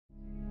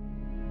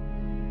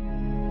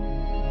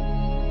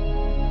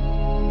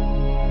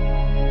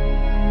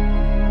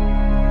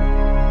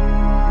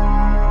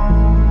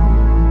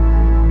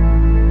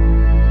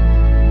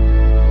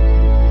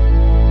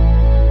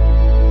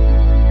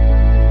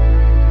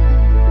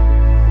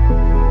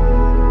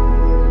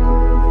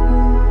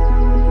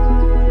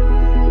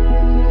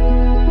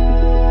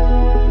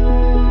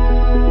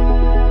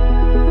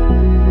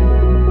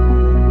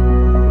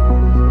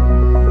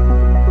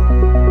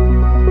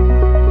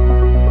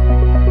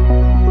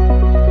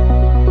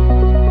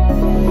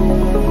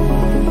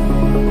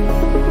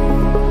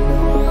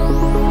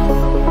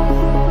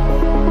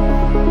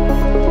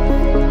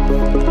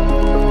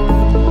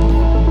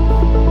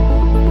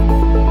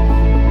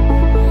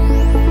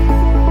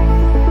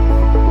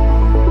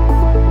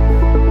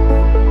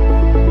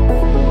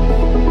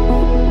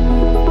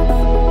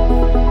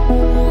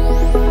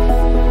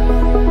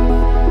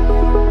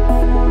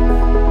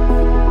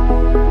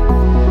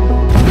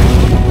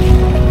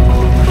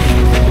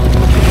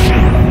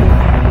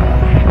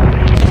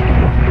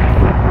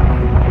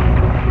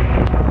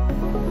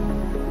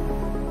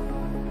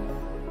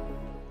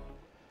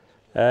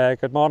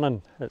Good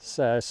morning. It's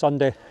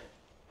Sunday,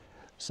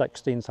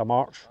 16th of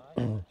March,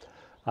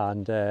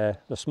 and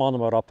this morning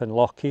we're up in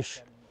Loch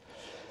Quoich.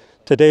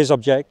 Today's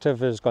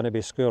objective is going to be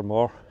Sgurr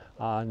Mor,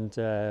 and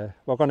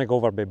we're going to go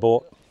over by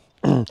boat.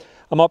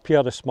 I'm up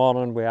here this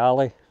morning with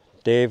Ali,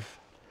 Dave's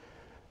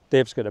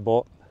got a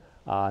boat,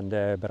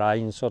 and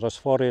Brian, so there's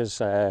 4 of us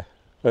out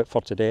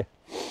for today.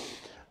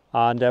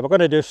 And we're going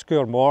to do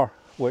Sgurr Mor,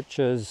 which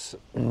is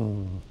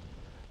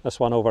this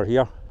one over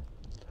here.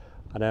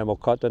 And then we'll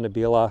cut down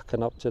the Loch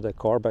and up to the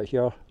Corbett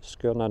here,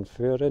 Sgurr in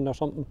Fhuarain or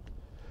something.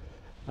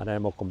 And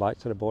then we'll come back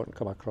to the boat and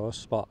come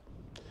across. But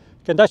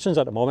conditions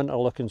at the moment are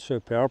looking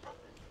superb.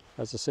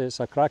 As I say, it's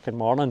a cracking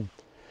morning.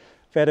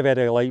 Very,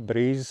 very light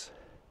breeze.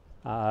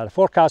 The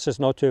forecast is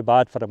not too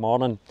bad for the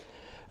morning.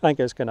 I think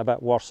it's getting a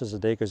bit worse as the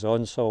day goes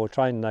on, so we'll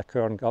try and nick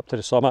her and get up to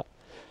the summit.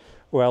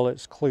 Well,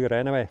 it's clear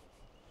anyway.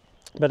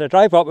 But the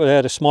drive up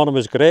there this morning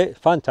was great,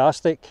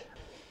 fantastic.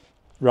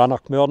 Fhuarain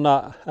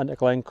Corbett into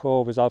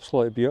Glencoe was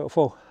absolutely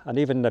beautiful, and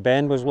even the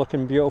bend was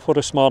looking beautiful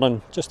this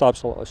morning, just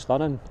absolutely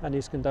stunning in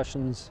these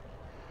conditions.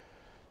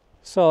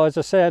 So as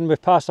I said, we've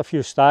passed a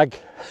few stag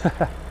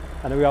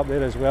and we're up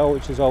there as well,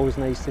 which is always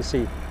nice to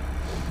see.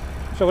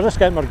 So we're just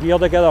getting our gear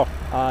together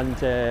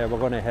and we're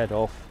going to head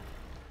off.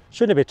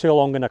 Shouldn't be too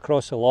long going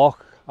across the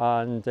loch,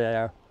 and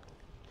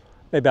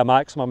maybe a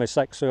maximum of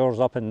 6 hours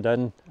up and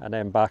down and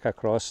then back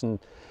across. And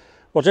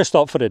we're just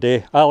up for the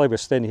day. Ali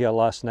was staying here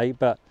last night,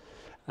 but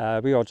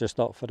we are just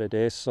up for the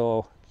day,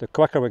 so the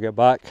quicker we get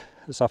back,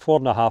 it's a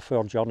 4.5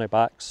 hour journey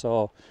back,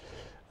 so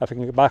if we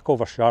can get back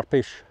over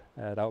sharpish,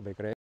 that would be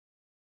great.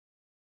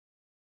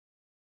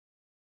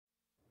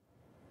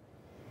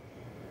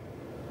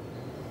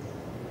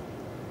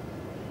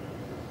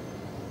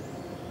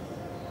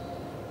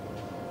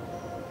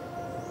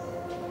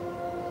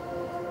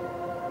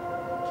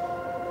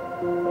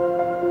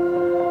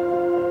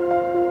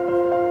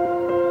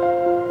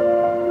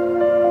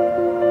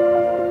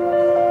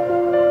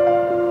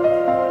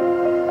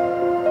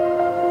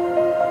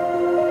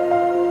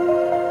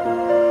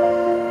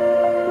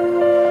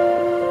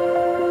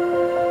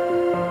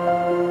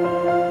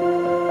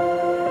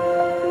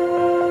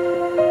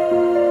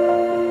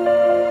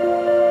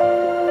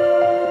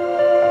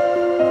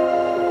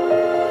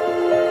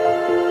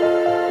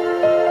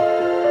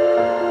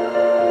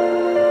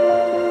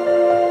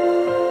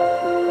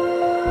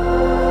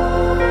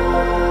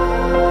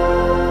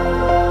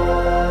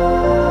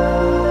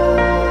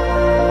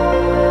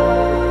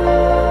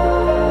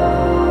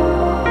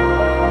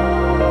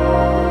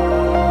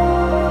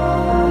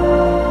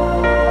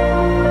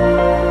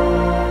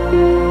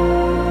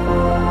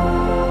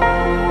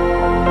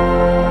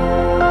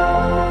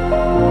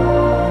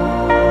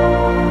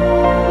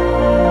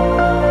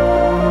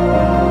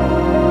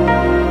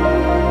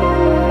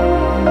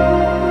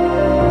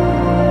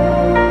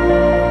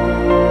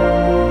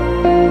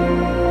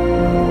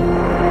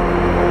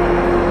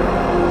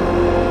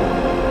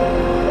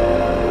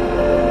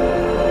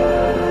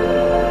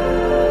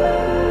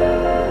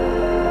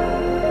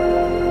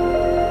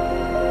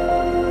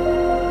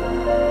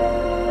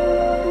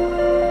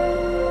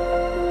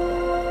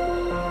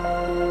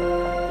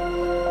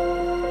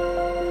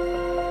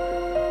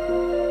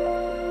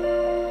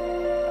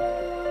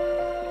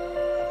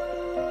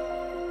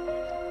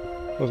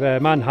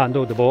 We've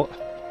manhandled the boat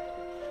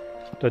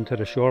down to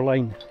the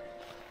shoreline,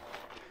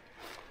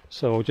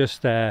 so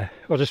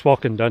we're just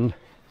walking down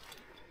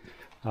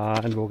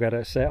and we'll get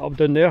it set up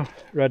down there,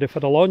 ready for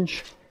the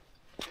launch.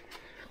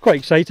 Quite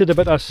excited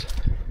about this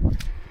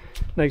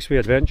next wee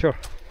adventure.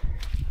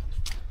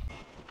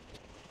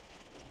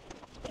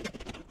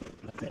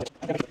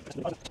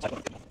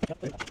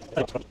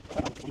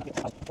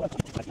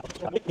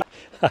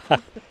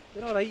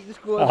 You're alright,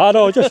 just go. I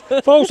know, just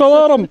false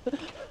alarm!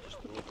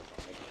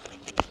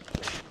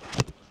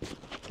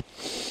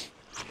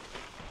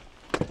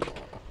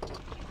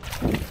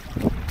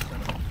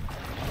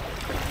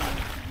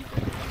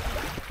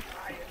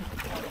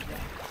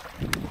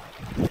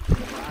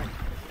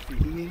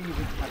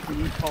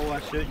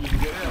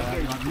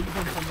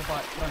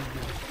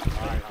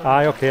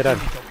 Aye, okay then.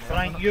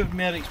 Frank, you've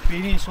more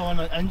experience on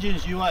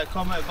engines, you want to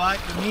come at the back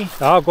than me?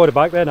 I'll go to the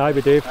back then, aye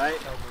with Dave. Right.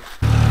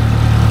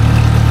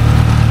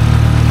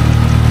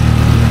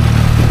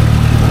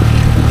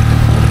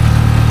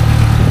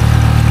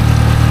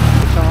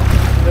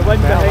 The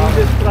wind behind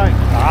us, Frank.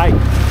 Aye,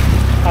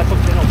 that's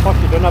something that'll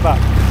push you down a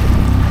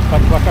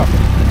bit quicker.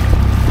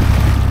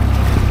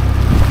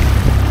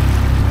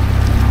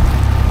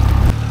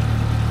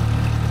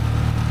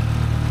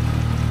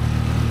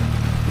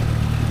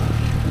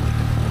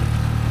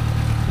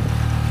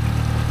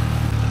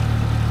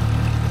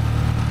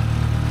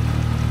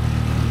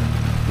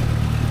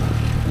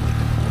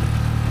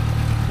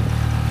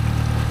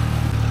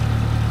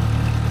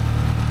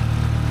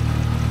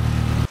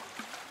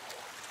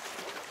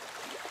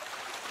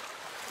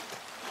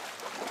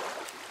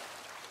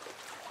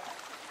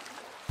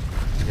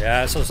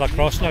 Yeah, so it's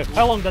across now.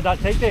 How long did that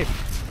take, Dave?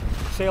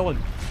 Sailing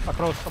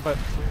across about?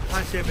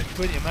 I'd say about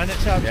 20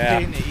 minutes. I was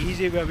taking it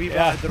easy with a wee bit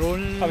of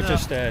drone. That was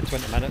just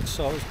 20 minutes,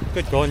 so it was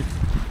good going.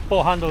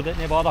 Pull handled it,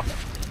 no bother.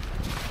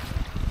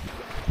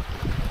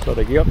 So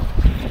the gear.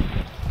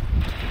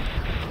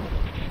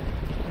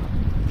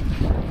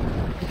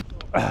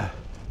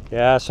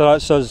 Yeah, so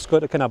that's us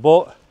got the kind of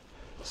boat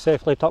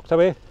safely tucked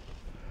away,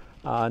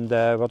 and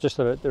we're just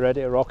about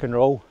ready to rock and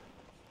roll.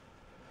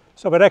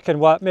 So we reckon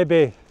what,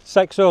 maybe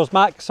 6 hours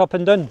max up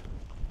and down,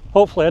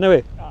 hopefully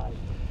anyway. Aye.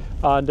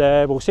 And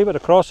we'll see what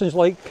the crossing's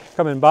like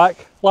coming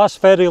back. Last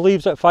ferry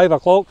leaves at 5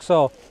 o'clock,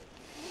 so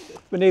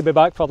we need to be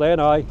back for then.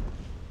 Aye.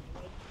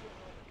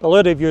 The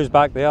lorry view's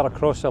back there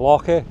across the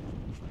Loch. A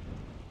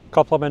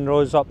couple of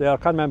Munros up there, I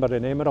can't remember the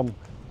name of them.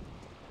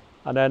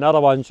 And then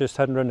another one's just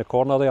hidden round the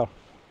corner there.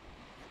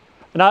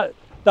 And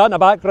that in the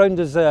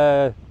background is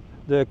the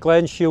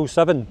Glen Shield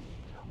 7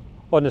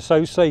 on the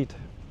south side.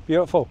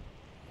 Beautiful.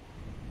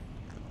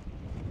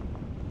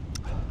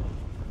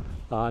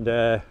 And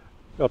our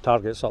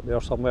target's up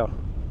there somewhere.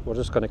 We're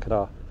just going to kind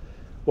of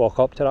walk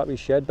up to that wee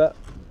shed bit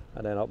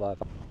and then up that.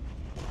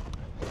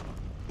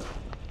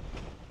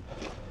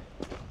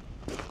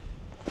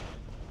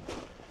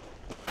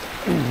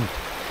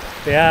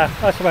 Yeah,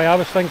 that's the way I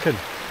was thinking.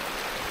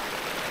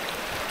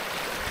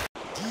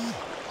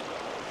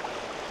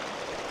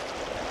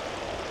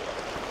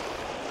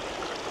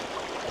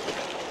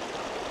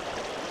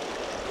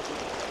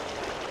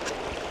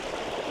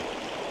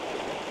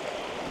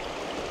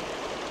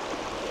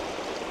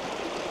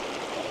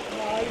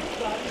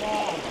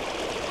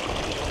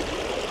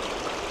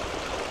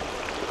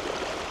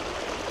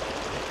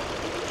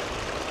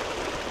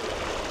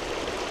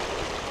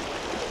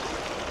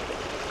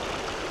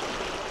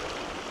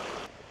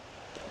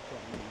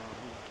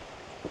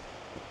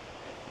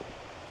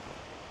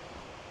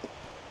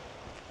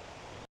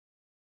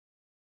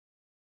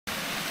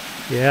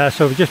 Yeah,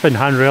 so we've just been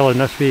handrailing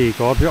this wee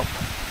gorge up.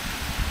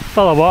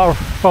 Full of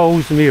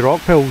waterfalls and wee rock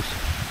pools.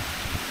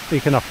 Wee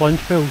kind of plunge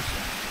pools.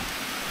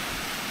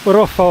 We're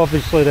off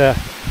obviously the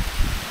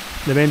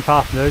main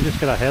path now, just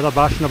kind of heather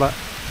bashing a bit.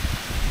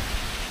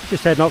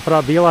 Just heading up for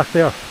that beelac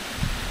there.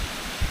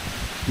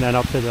 And then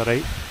up to the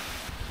right.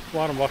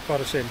 Fhuarain work for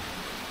the same.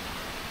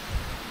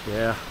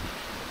 Yeah.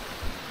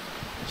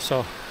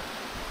 So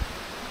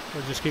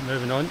we'll just keep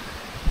moving on.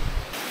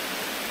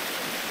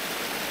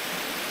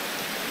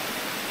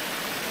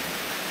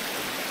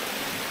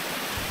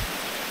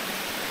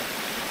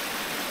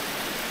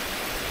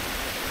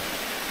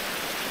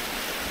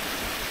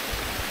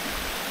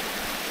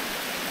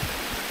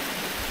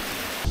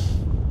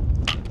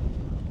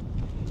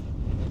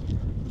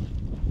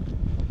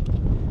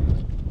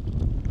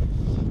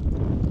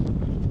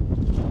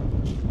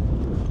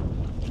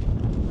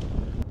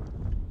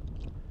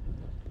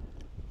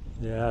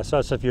 Yeah, so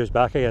that's the views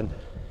back again.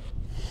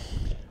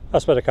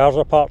 That's where the cars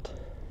are parked.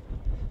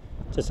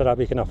 Just a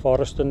wee kind of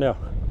forest in there.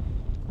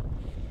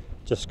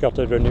 Just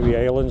skirted around the wee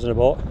islands in the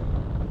boat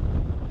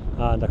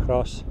and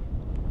across.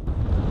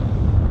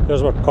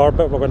 Here's where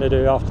Corbett we're going to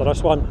do after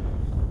this one.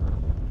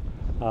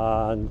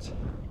 And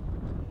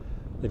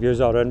the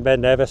views are around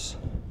Ben Nevis.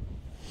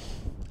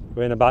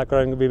 Way in the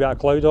background, a wee bit of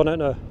cloud on it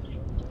now.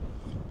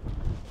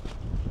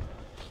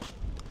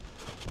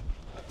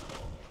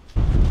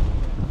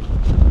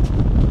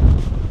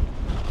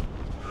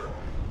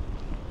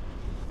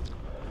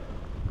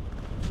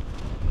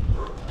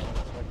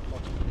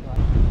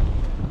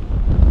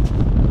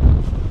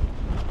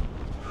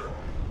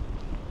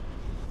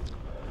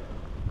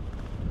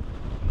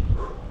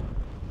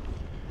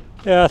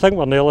 Yeah, I think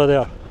we're nearly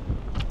there.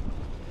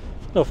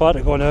 No far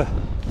to go now.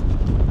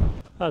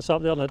 That's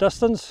up there in the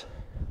distance.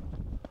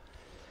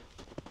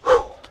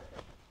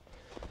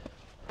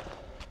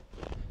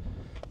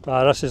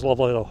 Ah, this is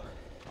lovely though.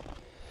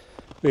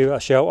 Wee bit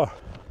of shelter.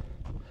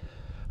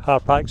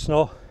 Hard packed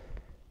snow.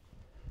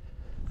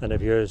 And the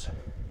views.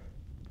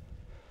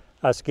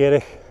 That's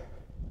scary.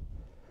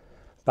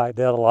 Back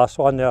there, the last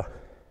one there.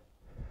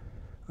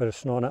 With the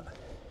snow on it.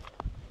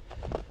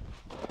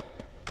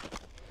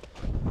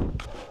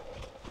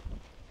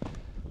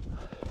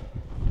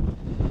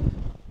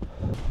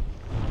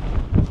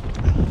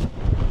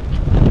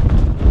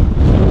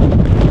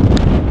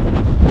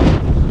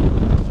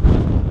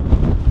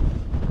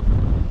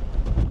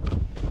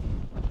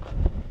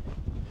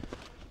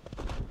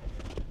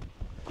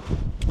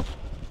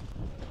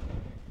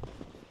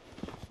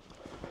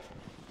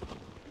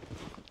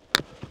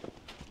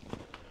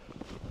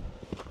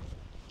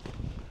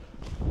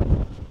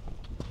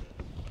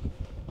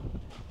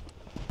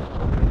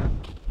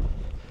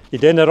 You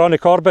doing the Fhuarain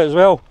Corbett as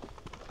well?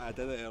 I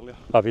did it earlier.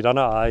 Have you done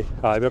it? Aye.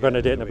 Aye, we're going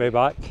to do it on the way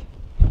back.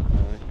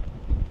 Aye.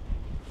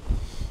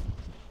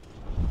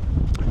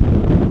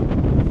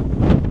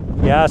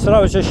 Yeah, so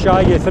that was just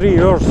shy of 3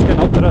 hours getting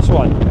up to this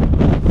one.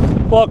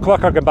 A lot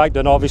quicker getting back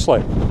down obviously.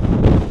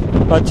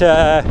 But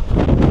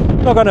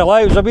not going to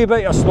lie, it was a wee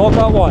bit of a slog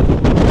that one.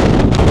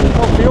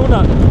 Not feeling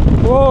it.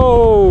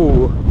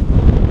 Whoa!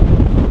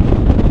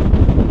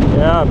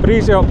 Yeah,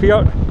 breezy up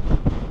here.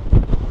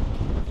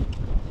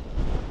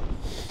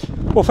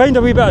 We'll find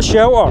a wee bit of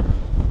shelter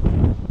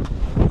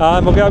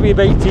and we'll get a wee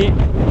bite to eat.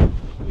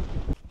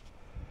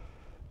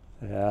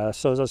 Yeah,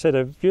 so as I said,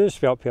 the views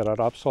from up here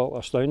are absolutely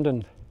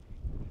astounding.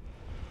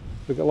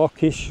 We've got Loch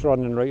Quoich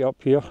running right up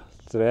here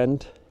to the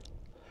end.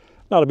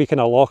 Another wee kind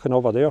of locking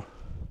over there.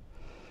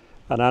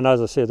 And then,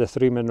 as I say, the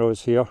 3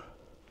 Munros here,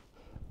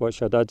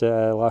 which I did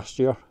last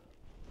year.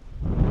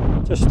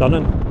 Just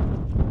stunning.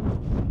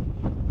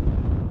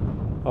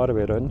 All the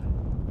way around.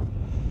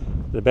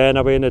 The Ben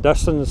away in the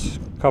distance,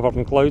 covered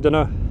in cloud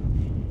now.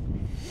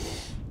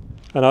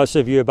 And that's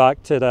the view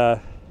back to the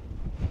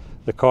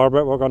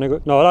Corbett we're going to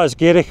go. No, that's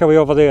Quoich away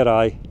over there,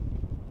 aye.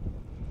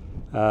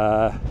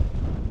 The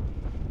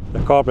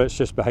Corbett's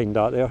just behind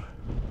that there.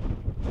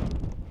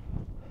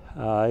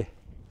 Aye.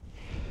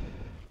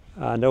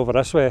 And over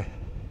this way,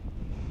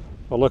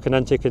 we're looking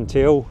into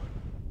Kintail.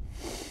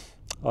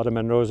 All the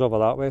Munros over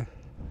that way.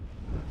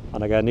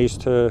 And again, these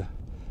 2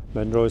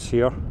 Munros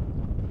here.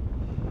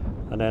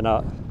 And then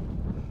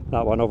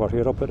that one over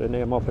here, I'll put the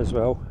name up as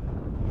well.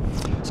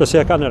 So see,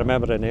 I can't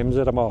remember the names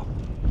of them all.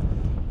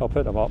 I'll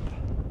put them up.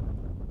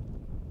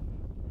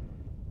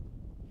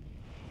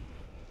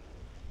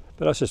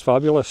 But this is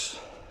fabulous.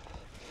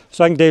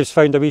 So I think Dave's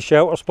found a wee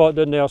shelter spot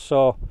down there,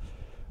 so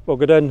we'll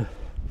go down,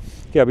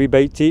 get a wee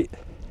bite to eat,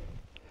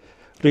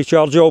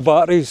 recharge all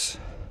batteries.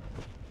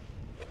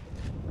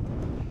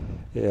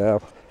 Yeah,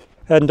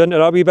 heading down to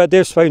that wee bit.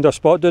 Dave's found a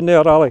spot down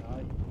there, Ali.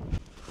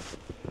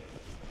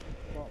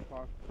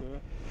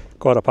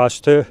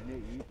 2:15.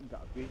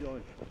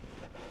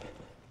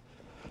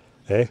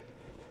 Eh?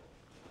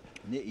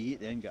 You need to eat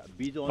then, get a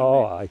bead on.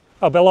 Oh, aye.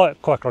 It'll be a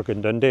lot quicker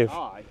going down, Dave.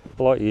 Aye.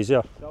 A lot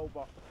easier.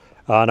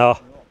 I know.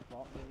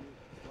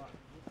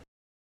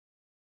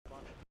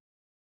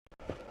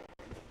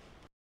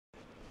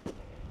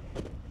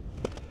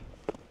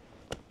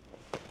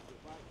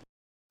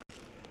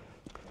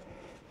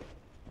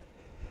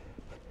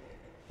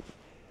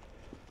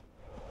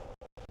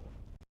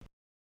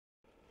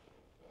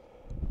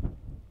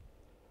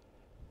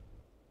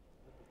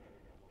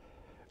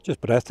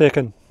 Just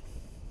breathtaking.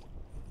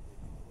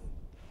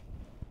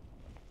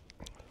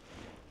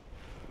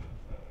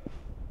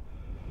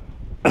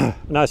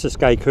 And that's the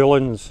Sky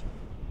Coolins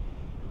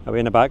away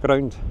in the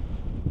background.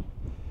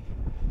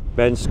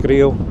 Ben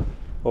Sgurr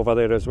over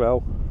there as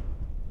well.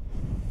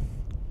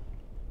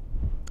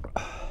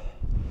 I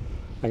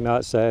think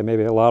that's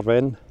maybe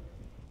Fhuarain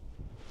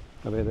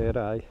away there,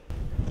 aye.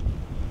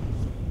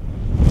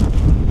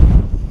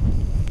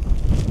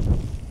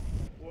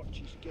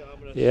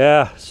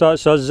 Yeah, so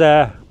it's us,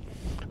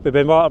 we've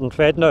been watered and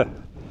fed now,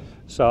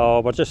 so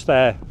we're just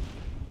shy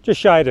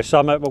of the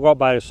summit. We'll go up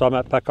by the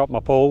summit, pick up my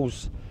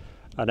poles,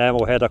 and then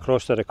we'll head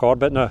across to the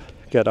Corbett now,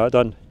 get that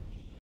done.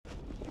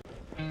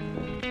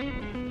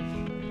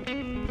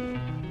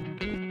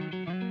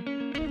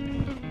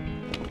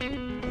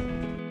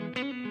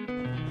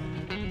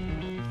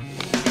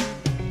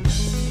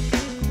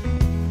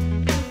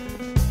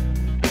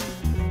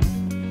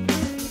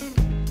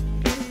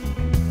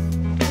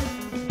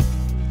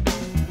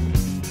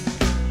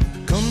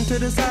 To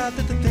decide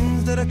that the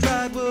things that I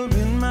tried were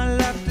in my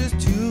life just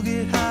to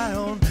get high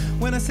on.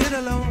 When I sit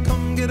alone,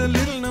 come get a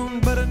little known,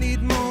 but I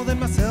need more than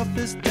myself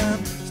this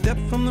time. Step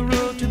from the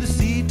road to the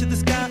sea to the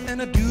sky,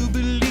 and I do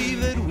believe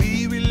that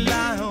we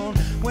rely on.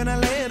 When I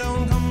lay it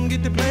on, come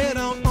get to play it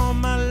on, all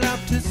my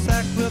life to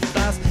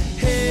sacrifice.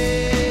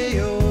 Hey,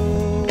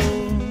 oh,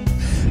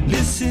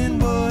 listen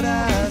what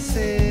I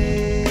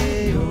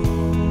say,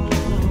 oh,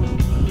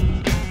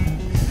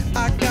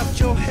 I got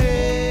your head.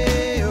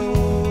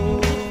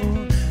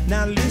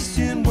 Now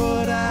listen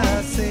what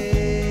I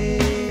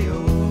say,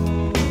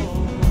 oh.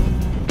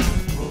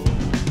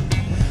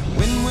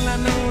 When will I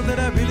know that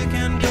I really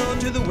can go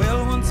to the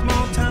well once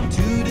more? Time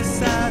to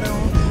decide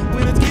on.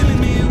 When it's killing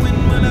me, when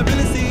will I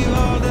really see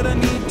all that I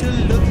need to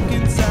look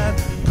inside?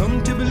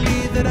 Come to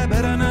believe that I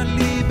better not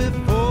leave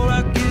before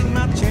I get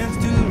my chance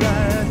to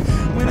ride.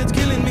 When it's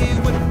killing me,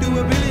 what do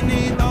I really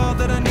need? All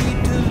that I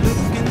need to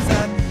look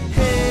inside.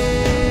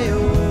 Hey,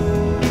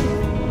 oh,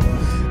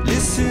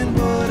 listen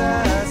what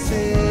I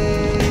say.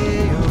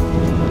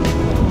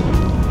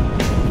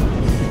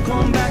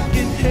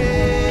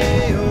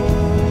 Hey, oh,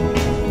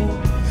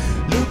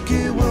 look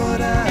at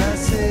what I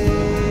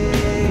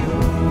say,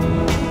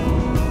 oh.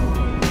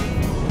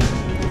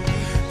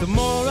 The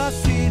more I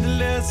see, the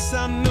less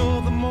I know,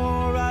 the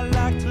more I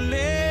like to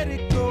let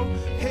it go.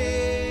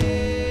 Hey,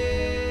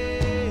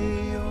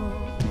 oh,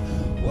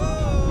 whoa.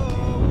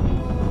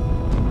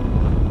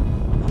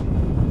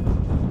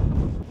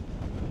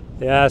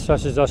 Yeah, so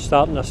this is us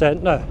starting the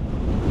ascent now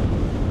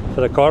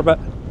for the Corbett.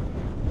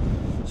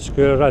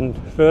 Sgurr and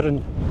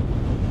Fhuarain,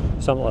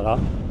 something like that.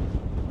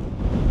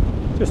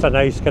 Just a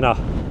nice kind of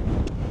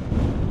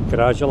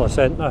gradual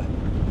ascent now.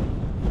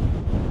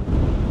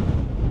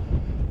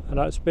 And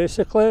that's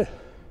basically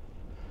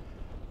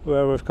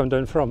where we've come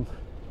down from.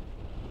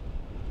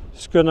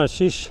 Sgurr Mor,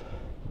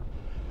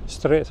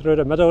 straight through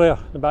the middle there,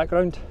 the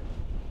background.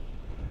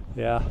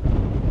 Yeah.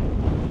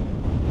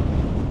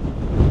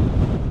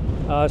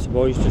 That's the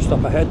boys just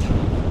up ahead. So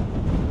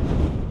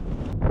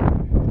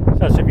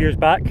that's the views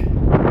back.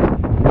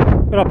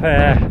 We're up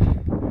a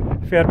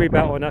fair wee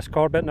bit on this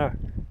Corbett now.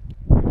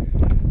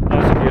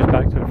 views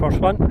back to the first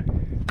one.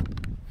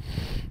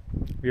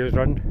 Views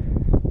run.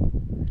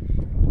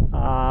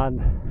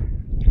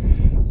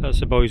 And that's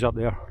the boys up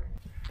there.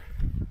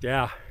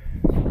 Yeah.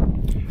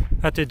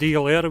 Had to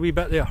de-layer a wee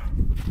bit there.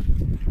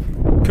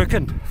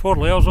 Cooking, 4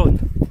 layers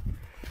on.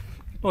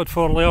 Not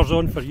 4 layers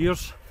on for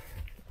years.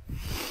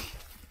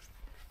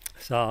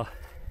 So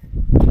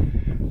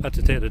had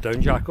to take the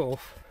down jacket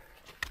off.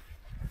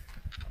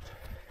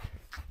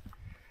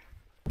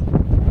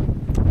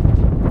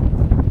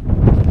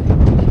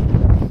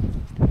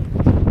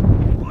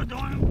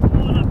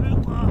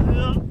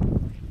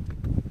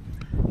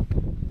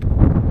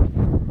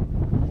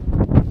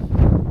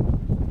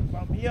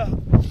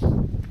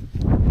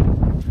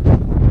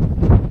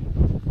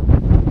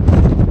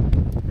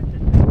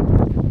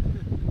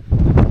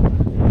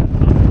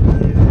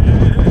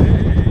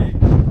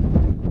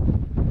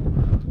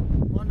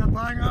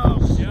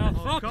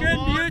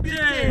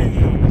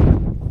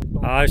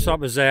 Aye, so that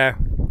was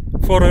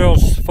 4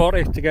 hours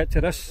 40 to get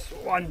to this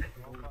one,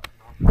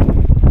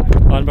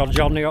 and our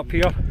journey up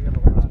here.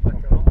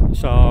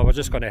 So we're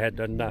just going to head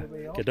down,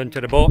 get down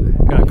to the boat,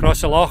 get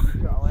across the loch.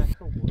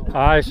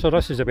 Aye, so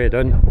this is the way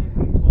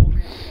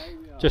down,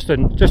 just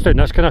in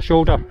this kind of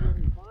shoulder,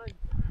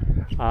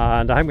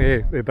 and I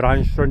think we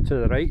branched round to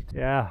the right.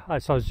 Yeah,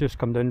 that's us just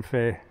come down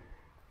from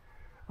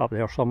up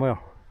there somewhere.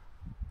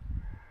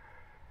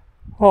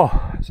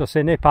 Oh, as I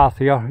say, no path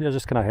here, you're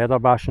just kind of heather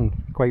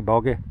bashing, quite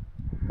boggy.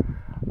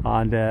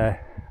 And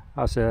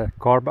that's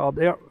Corbett up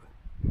there,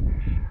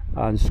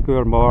 and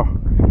Sgurr Mor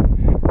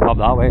up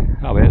that way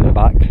at the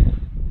back.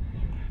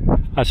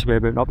 That's the way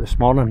we went up this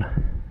morning.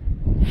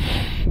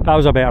 That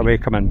was a better way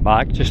coming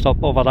back, just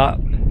up over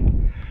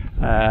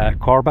that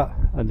Corbett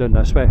and down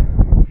this way.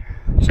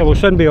 So we'll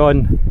soon be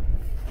on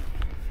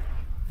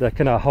the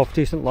kind of half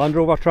decent Land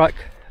Rover track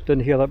down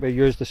here that we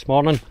used this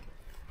morning,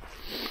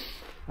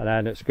 and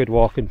then it's good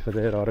walking for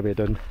there all the way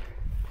down.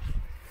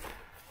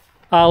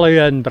 Ali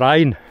and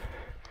Brian,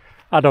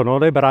 I don't know,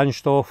 they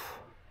branched off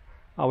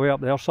away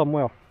up there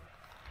somewhere,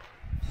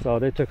 so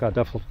they took a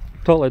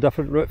totally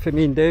different route from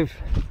me and Dave,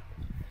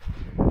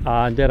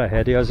 and they're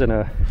ahead of us in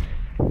a.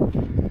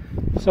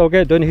 So we'll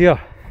get down here,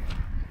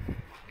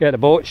 get the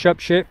boat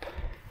ship shape,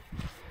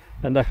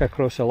 and nick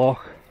across the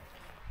loch.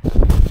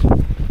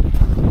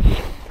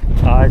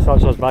 Aye, so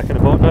that's us back in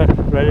the boat now,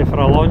 ready for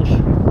a launch,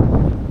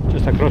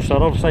 just across the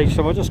other side.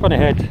 So we're just going to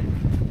head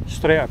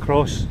straight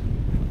across,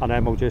 and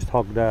then we'll just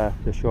hug the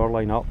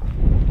shoreline up.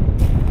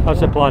 That's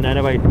the plan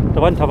anyway.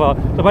 The wind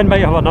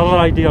might have another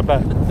idea,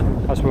 but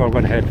that's where we're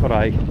going to head for.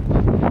 Aye.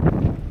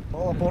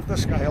 All aboard the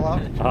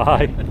Skylab.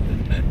 Aye.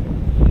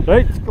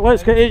 Right,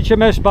 let's get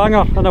HMS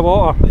Banger in the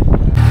water.